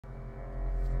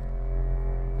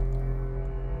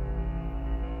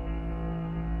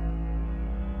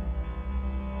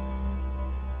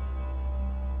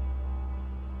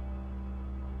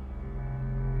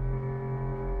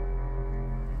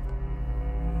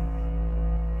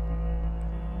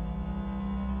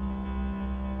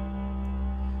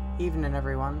Evening,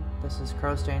 everyone. This is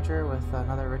Crow's Danger with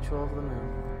another Ritual of the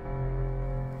Moon.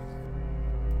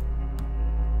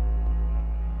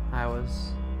 I was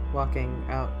walking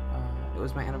out, it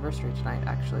was my anniversary tonight,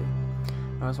 actually.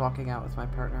 I was walking out with my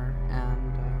partner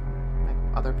and my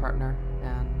other partner,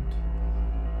 and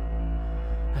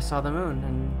I saw the moon,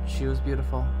 and she was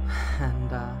beautiful,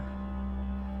 and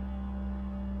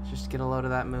just get a load of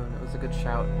that moon. It was a good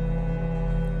shout.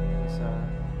 It was a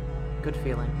good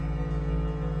feeling.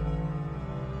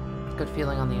 Good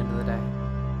feeling on the end of the day.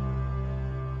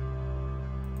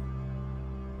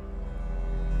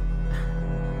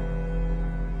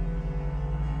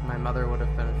 My mother would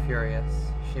have been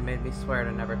furious. She made me swear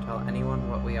to never tell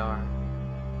anyone what we are.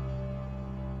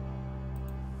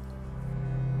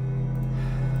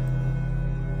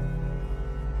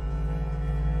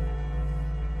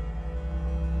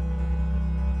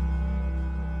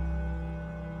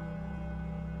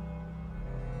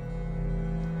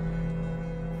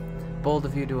 Bold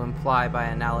of you to imply by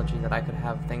analogy that I could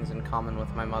have things in common with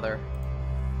my mother.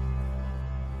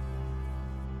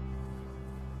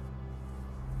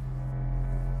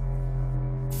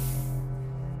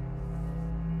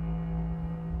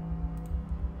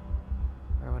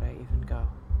 Where would I even go?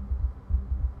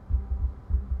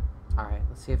 Alright,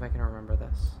 let's see if I can remember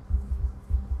this.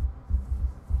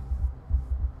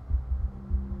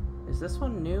 Is this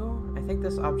one new? I think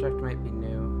this object might be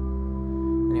new.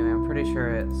 Anyway, I'm pretty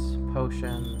sure it's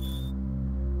potion,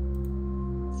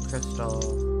 crystal,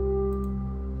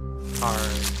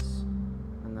 cards,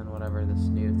 and then whatever this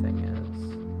new thing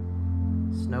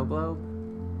is. Snow globe?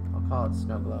 I'll call it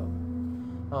snow globe.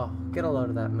 Oh, get a load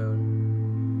of that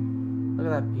moon. Look at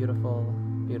that beautiful,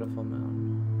 beautiful moon.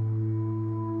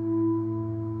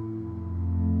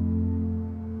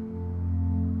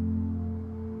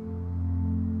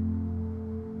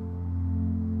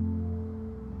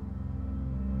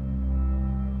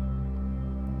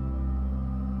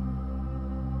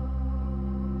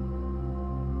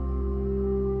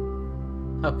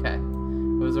 Okay,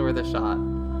 it was worth a shot.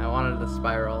 I wanted the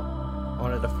spiral. I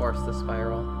wanted to force the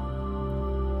spiral.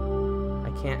 I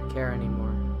can't care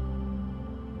anymore.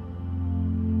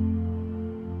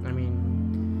 I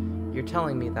mean, you're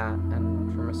telling me that,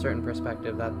 and from a certain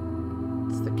perspective, that's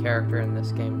the character in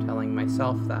this game telling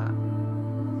myself that.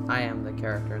 I am the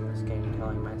character in this game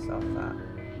telling myself that.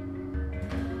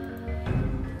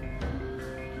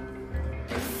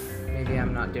 Maybe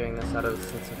I'm not doing this out of a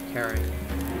sense of caring.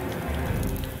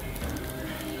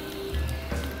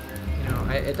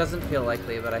 It doesn't feel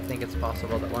likely, but I think it's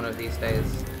possible that one of these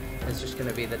days is just going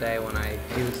to be the day when I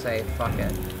do say fuck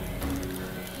it.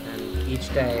 And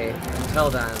each day until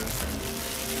then,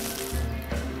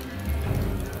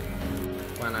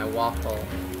 when I waffle,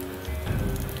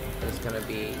 is going to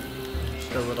be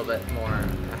just a little bit more,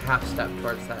 a half step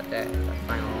towards that day, that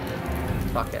final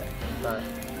fuck it. But,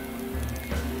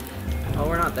 oh,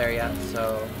 we're not there yet,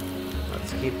 so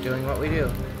let's keep doing what we do.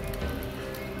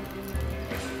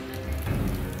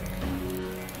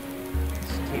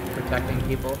 Protecting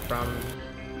people from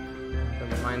the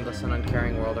mindless and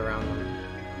uncaring world around them.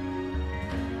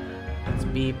 Let's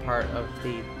be part of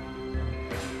the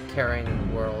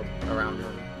caring world around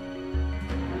them.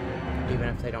 Even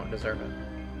if they don't deserve it.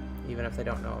 Even if they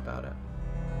don't know about it.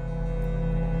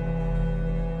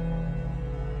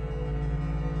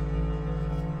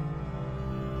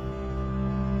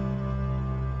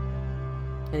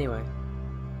 Anyway,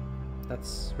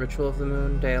 that's Ritual of the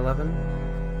Moon, Day 11.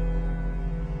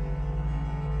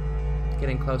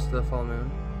 Getting close to the full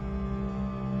moon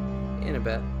in a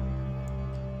bit.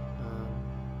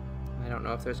 I don't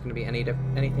know if there's going to be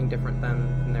anything different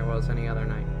than there was any other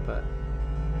night, but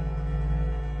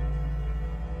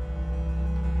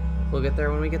we'll get there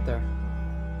when we get there.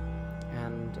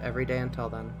 And every day until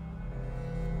then.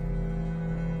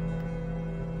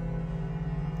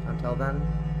 Until then,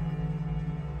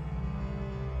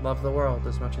 love the world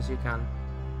as much as you can.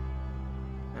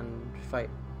 And fight.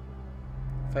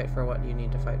 Fight for what you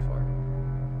need to fight for.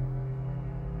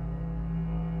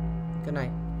 Good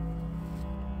night.